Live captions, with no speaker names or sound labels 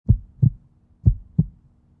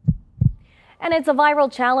And it's a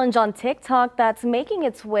viral challenge on TikTok that's making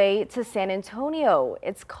its way to San Antonio.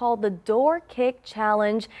 It's called the Door Kick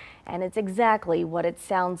Challenge, and it's exactly what it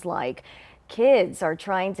sounds like. Kids are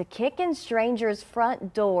trying to kick in strangers'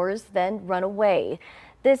 front doors, then run away.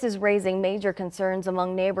 This is raising major concerns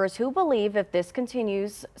among neighbors who believe if this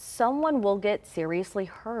continues, someone will get seriously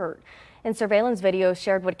hurt. In surveillance video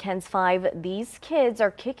shared with KENS 5, these kids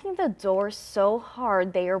are kicking the door so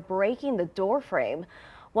hard they are breaking the door frame.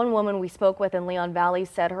 One woman we spoke with in Leon Valley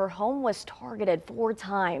said her home was targeted 4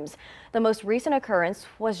 times. The most recent occurrence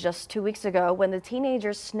was just 2 weeks ago when the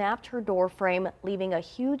teenagers snapped her door frame, leaving a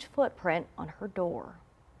huge footprint on her door.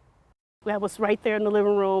 I was right there in the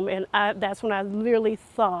living room, and that's when I literally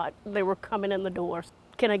thought they were coming in the door.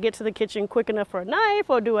 Can I get to the kitchen quick enough for a knife,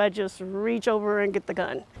 or do I just reach over and get the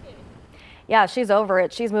gun? Yeah, she's over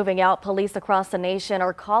it. She's moving out. Police across the nation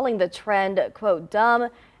are calling the trend, quote, dumb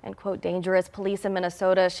and quote, dangerous. Police in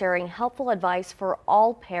Minnesota sharing helpful advice for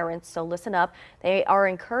all parents. So listen up. They are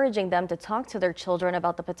encouraging them to talk to their children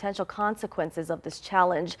about the potential consequences of this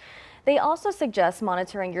challenge. They also suggest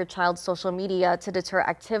monitoring your child's social media to deter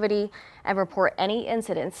activity and report any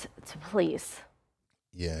incidents to police.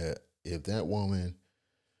 Yeah, if that woman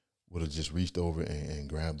would have just reached over and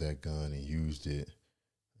grabbed that gun and used it,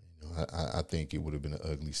 I think it would have been an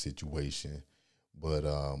ugly situation. But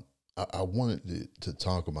I wanted to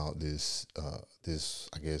talk about this,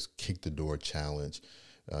 I guess, kick the door challenge.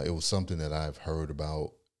 It was something that I've heard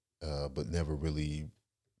about, but never really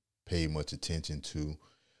paid much attention to.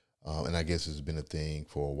 And I guess it's been a thing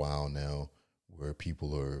for a while now where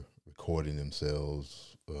people are recording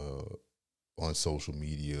themselves on social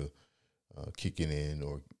media, kicking in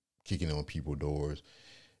or kicking on people's doors.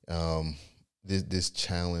 This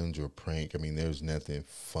challenge or prank, I mean, there's nothing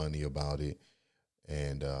funny about it.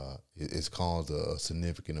 And it's caused a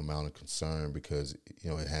significant amount of concern because,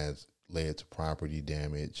 it has led to property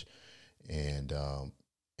damage. And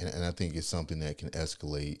I think it's something that can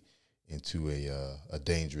escalate into a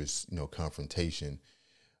dangerous, confrontation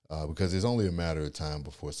because it's only a matter of time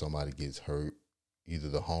before somebody gets hurt. Either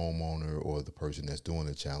the homeowner or the person that's doing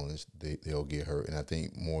the challenge, they'll get hurt. And I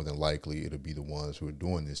think more than likely it'll be the ones who are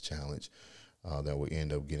doing this challenge that will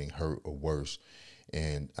end up getting hurt or worse.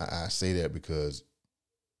 And I say that because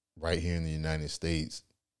right here in the United States,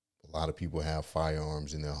 a lot of people have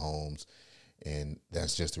firearms in their homes, and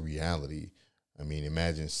that's just a reality. I mean,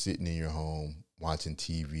 imagine sitting in your home watching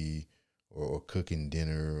TV or cooking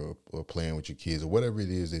dinner or playing with your kids or whatever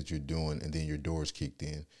it is that you're doing, and then your door's kicked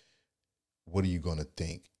in. What are you going to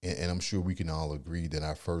think? And I'm sure we can all agree that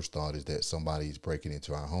our first thought is that somebody's breaking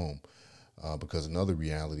into our home because another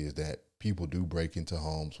reality is that people do break into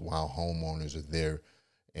homes while homeowners are there,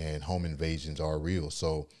 and home invasions are real.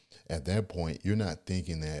 So at that point, you're not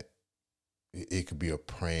thinking that it could be a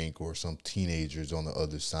prank or some teenagers on the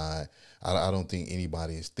other side. I don't think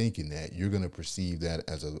anybody is thinking that. You're going to perceive that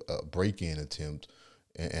as a break-in attempt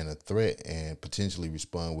and a threat, and potentially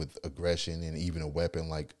respond with aggression and even a weapon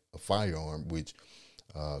like a firearm, which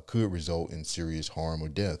could result in serious harm or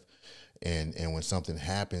death. And when something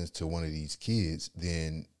happens to one of these kids,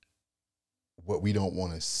 then what we don't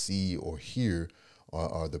want to see or hear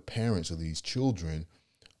are the parents of these children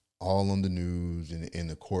all on the news and in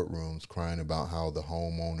the courtrooms crying about how the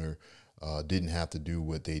homeowner didn't have to do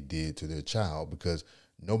what they did to their child, because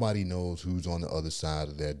nobody knows who's on the other side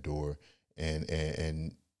of that door,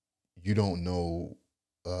 and you don't know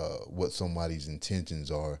what somebody's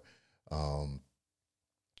intentions are.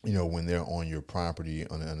 When they're on your property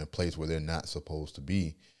in a place where they're not supposed to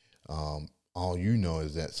be. All you know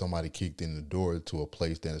is that somebody kicked in the door to a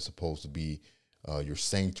place that is supposed to be your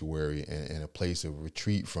sanctuary and a place of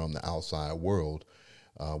retreat from the outside world,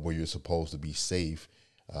 where you're supposed to be safe,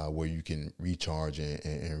 where you can recharge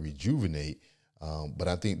and rejuvenate. But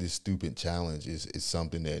I think this stupid challenge is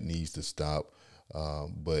something that needs to stop.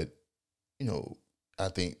 But I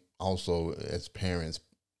think also as parents,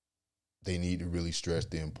 they need to really stress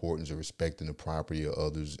the importance of respecting the property of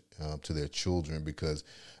others to their children, because,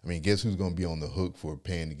 I mean, guess who's going to be on the hook for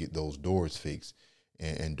paying to get those doors fixed?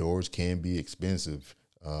 And doors can be expensive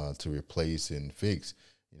to replace and fix.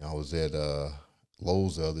 I was at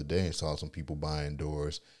Lowe's the other day and saw some people buying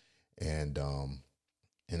doors, and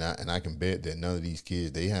I can bet that none of these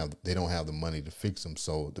kids, they don't have the money to fix them.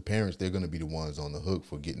 So the parents, they're going to be the ones on the hook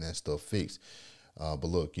for getting that stuff fixed. But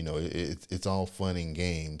look, it's all fun and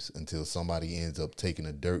games until somebody ends up taking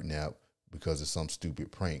a dirt nap because of some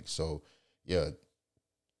stupid prank. So, yeah,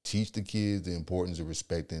 teach the kids the importance of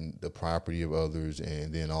respecting the property of others,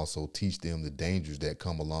 and then also teach them the dangers that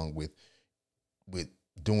come along with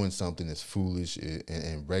doing something as foolish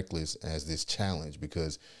and reckless as this challenge,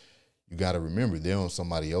 because you got to remember they're on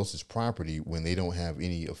somebody else's property when they don't have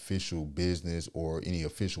any official business or any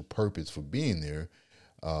official purpose for being there.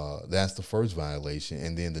 That's the first violation.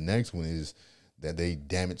 And then the next one is that they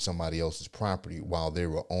damaged somebody else's property while they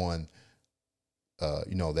were on,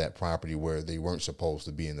 that property where they weren't supposed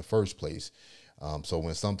to be in the first place. So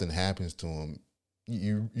when something happens to them,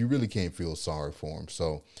 you really can't feel sorry for them.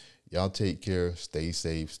 So y'all take care, stay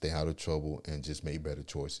safe, stay out of trouble, and just make better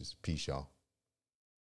choices. Peace, y'all.